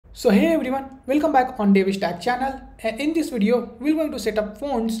So hey everyone, welcome back on Davis Tag channel, and in this video we're going to set up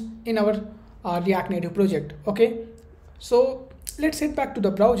fonts in our React Native project. Okay, so let's head back to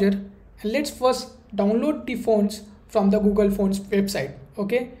the browser and let's first download the fonts from the Google Fonts website.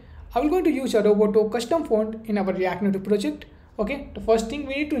 Okay, I will going to use a Roboto custom font in our React Native project. Okay, the first thing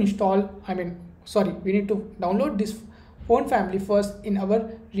we need to we need to download this font family first in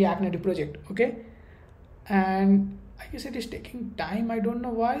our React Native project. Okay, and I guess it is taking time. I don't know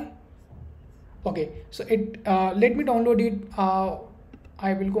why. Okay, so let me download it.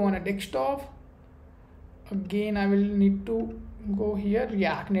 I will go on a desktop. Again, I will need to go here,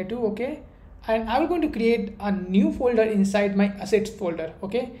 React Native. Okay, and I will going to create a new folder inside my assets folder.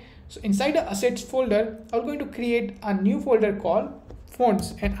 Okay, so inside the assets folder, I'm going to create a new folder called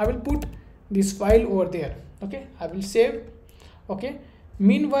fonts, and I will put this file over there. Okay, I will save. Okay,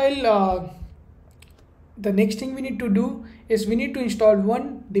 meanwhile, the next thing we need to do is we need to install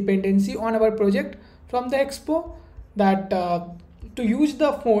one dependency on our project from the expo that to use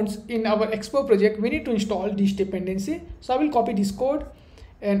the fonts in our expo project we need to install this dependency. So I will copy this code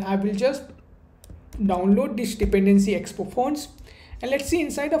and I will just download this dependency expo fonts, and let's see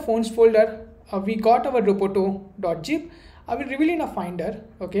inside the fonts folder we got our roboto.zip. I will reveal in a finder.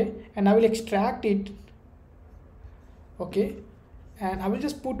 Okay, and I will extract it. Okay, and I will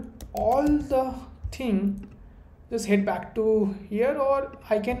just put all the thing, just head back to here, or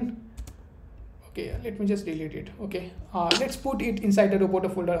I can, okay, let me just delete it. Okay, let's put it inside the Roboto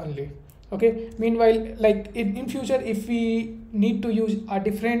folder only. Okay, meanwhile, like in future if we need to use a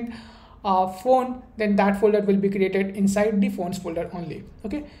different font, then that folder will be created inside the fonts folder only.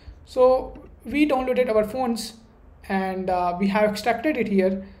 Okay, so we downloaded our fonts and we have extracted it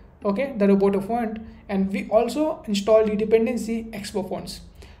here. Okay, the Roboto font, and we also installed the dependency expo fonts.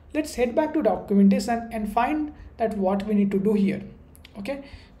 Let's head back to documentation and find that what we need to do here. Okay,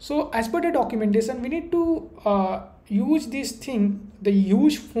 so as per the documentation, we need to use this thing, the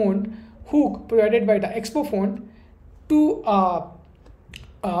use font hook provided by the expo font, to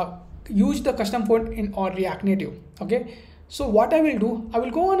use the custom font in our React Native. Okay, so what I will do, I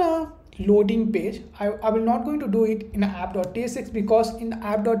will go on a loading page. I will not going to do it in app.tsx because in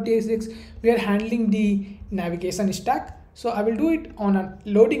app.tsx we are handling the navigation stack. So I will do it on a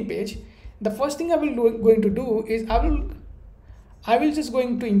loading page. The first thing I will going to do is I will just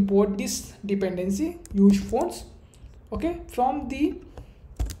going to import this dependency use fonts, okay, from the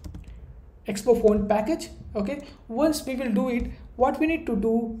expo font package. Okay, once we will do it, what we need to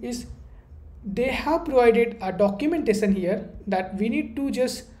do is they have provided a documentation here that we need to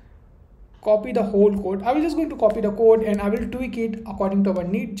just copy the whole code. I will just going to copy the code and I will tweak it according to our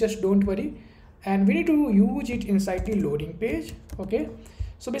need, just don't worry. And we need to use it inside the loading page. Okay,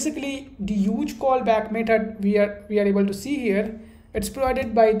 so basically the use callback method we are able to see here, it's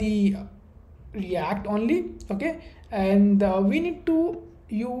provided by the React only. Okay, and we need to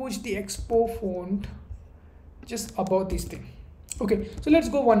use the expo font just about this thing. Okay, so let's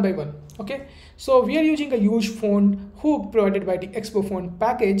go one by one. Okay, so we are using a use font hook provided by the expo font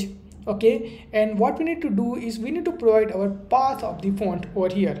package. Okay, and what we need to do is we need to provide our path of the font over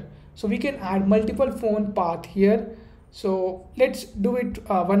here. So we can add multiple font path here. So let's do it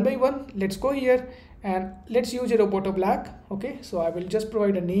one by one. Let's go here and let's use a Roboto black. Okay, so I will just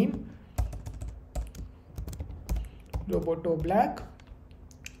provide a name, Roboto black.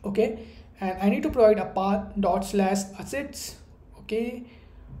 Okay, and I need to provide a path /assets. Okay,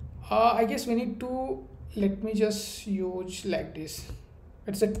 I guess we need to, let me just use like this.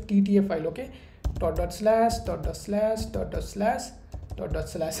 It's a TTF file. Okay, //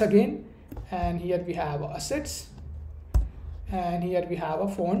 again, and here we have assets, and here we have a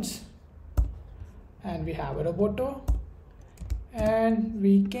fonts, and we have a Roboto, and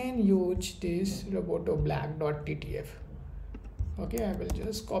we can use this Roboto black.ttf. Okay, I will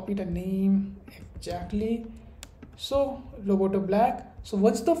just copy the name exactly. So Roboto black. So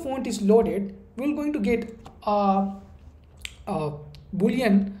once the font is loaded, we're going to get a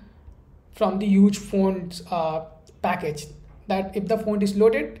boolean from the use fonts package, that if the font is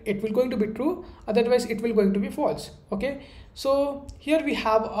loaded it will going to be true, otherwise it will going to be false. Okay, so here we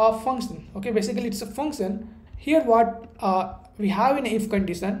have a function. Okay, basically it's a function. Here what we have in if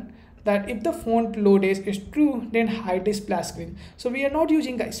condition, that if the font loaded is true, then hide the splash screen. So we are not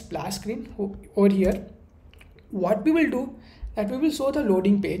using a splash screen over here. What we will do, that we will show the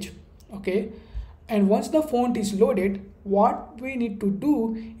loading page. Okay, and once the font is loaded, what we need to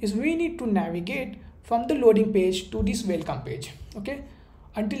do is we need to navigate from the loading page to this welcome page. Okay,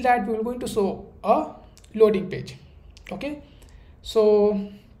 until that we are going to show a loading page. Okay,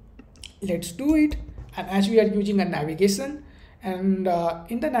 so let's do it. And as we are using a navigation, And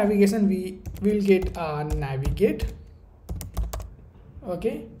in the navigation we will get navigate.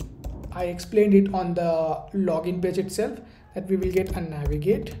 Okay, I explained it on the login page itself that we will get a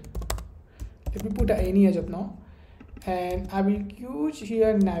navigate. Let me put any as of now, and I will use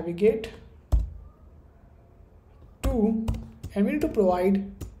here navigate to, and we need to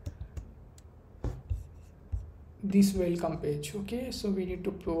provide this welcome page. Okay, so we need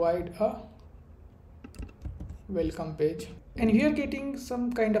to provide a welcome page, and we are getting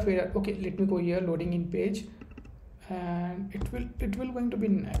some kind of error. Okay, let me go here, loading in page, and it will going to be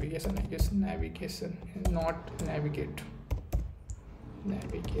navigation, I guess. Navigation, not navigate.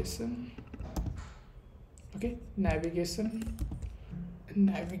 Navigation. Okay, navigation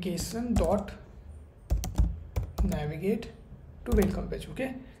dot navigate to welcome page.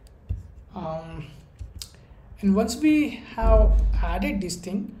 Okay, and once we have added this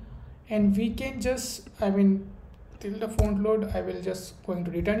thing, and we can just, I mean, till the font load, I will just going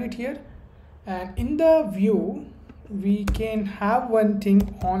to return it here, and in the view we can have one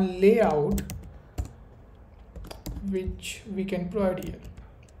thing on layout which we can provide here.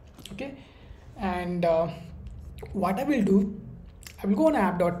 Okay, and what I will do, I will go on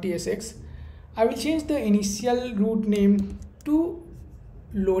app.tsx. I will change the initial root name to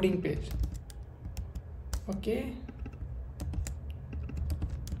loading page. Okay,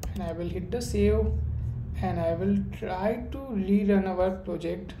 and I will hit the save, and I will try to rerun our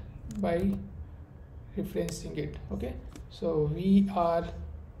project by referencing it. Okay, so we are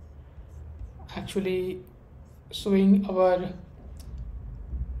actually showing our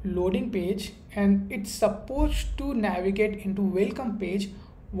loading page, and it's supposed to navigate into welcome page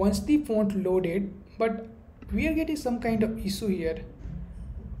once the font loaded, but we are getting some kind of issue here.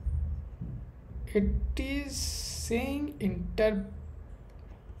 It is saying enter,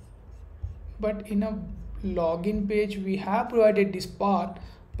 but in a login page we have provided this part,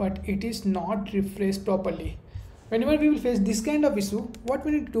 but it is not refreshed properly. Whenever we will face this kind of issue, what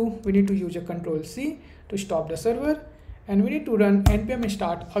we need to do, we need to use a Control-C to stop the server, and we need to run npm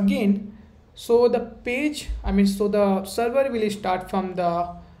start again. So the page, I mean, so the server will start from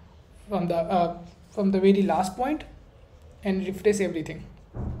the very last point and refresh everything.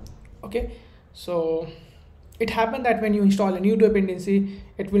 Okay, so it happened that when you install a new dependency,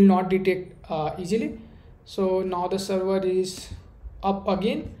 it will not detect easily. So now the server is up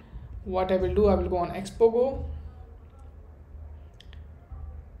again. What I will do, I will go on Expo,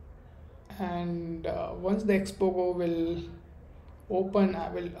 and once the Expo will open, I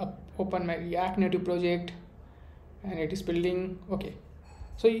will open my React Native project, and it is building. Okay,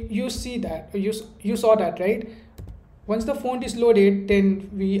 so you see that, you saw that, right? Once the font is loaded, then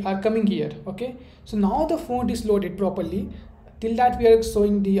we are coming here. Okay, so now the font is loaded properly. Till that we are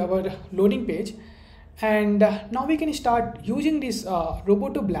showing our loading page, and now we can start using this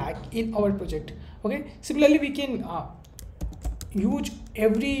Roboto Black in our project. Okay, similarly we can use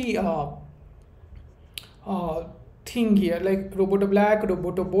every thing here, like Roboto Black,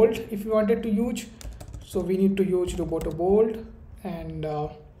 Roboto Bold if you wanted to use. So we need to use Roboto Bold, and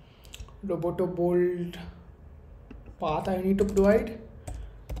Roboto Bold path I need to provide.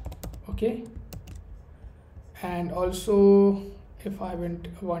 Okay, and also if I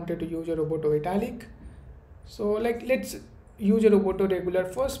wanted to use a Roboto Italic, so like let's use a Roboto regular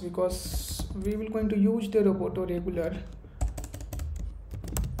first, because we will going to use the Roboto regular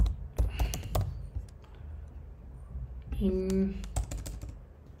in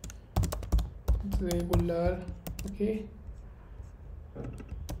regular. Okay,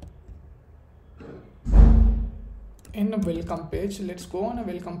 in a welcome page, let's go on a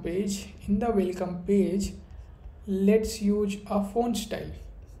welcome page. In the welcome page, let's use a font style.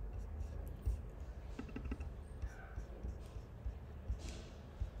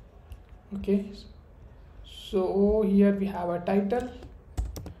 Okay, so here we have a title.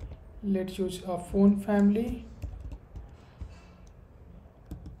 Let's use a font family.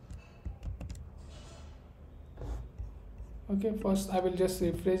 Okay, first I will just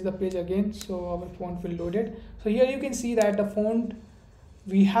refresh the page again, so our font will load it. So here you can see that the font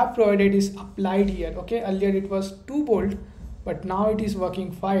we have provided is applied here. Okay, earlier it was too bold, but now it is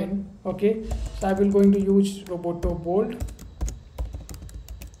working fine. Okay, so I will going to use Roboto Bold,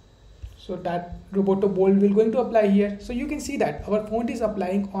 so that Roboto Bold will going to apply here. So you can see that our font is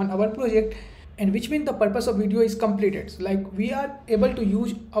applying on our project, and which means the purpose of video is completed. So like we are able to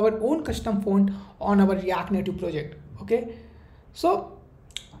use our own custom font on our React Native project. Okay, so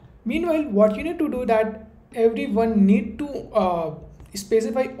meanwhile what you need to do, that everyone need to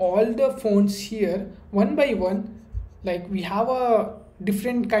specify all the fonts here one by one. Like we have a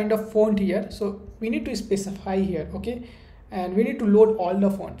different kind of font here, so we need to specify here. Okay, and we need to load all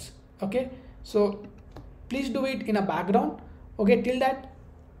the fonts. Okay, so please do it in a background. Okay, till that,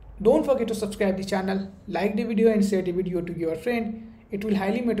 don't forget to subscribe the channel, like the video and share the video to your friend. It will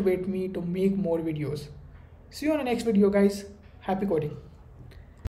highly motivate me to make more videos. See you on the next video guys. Happy coding.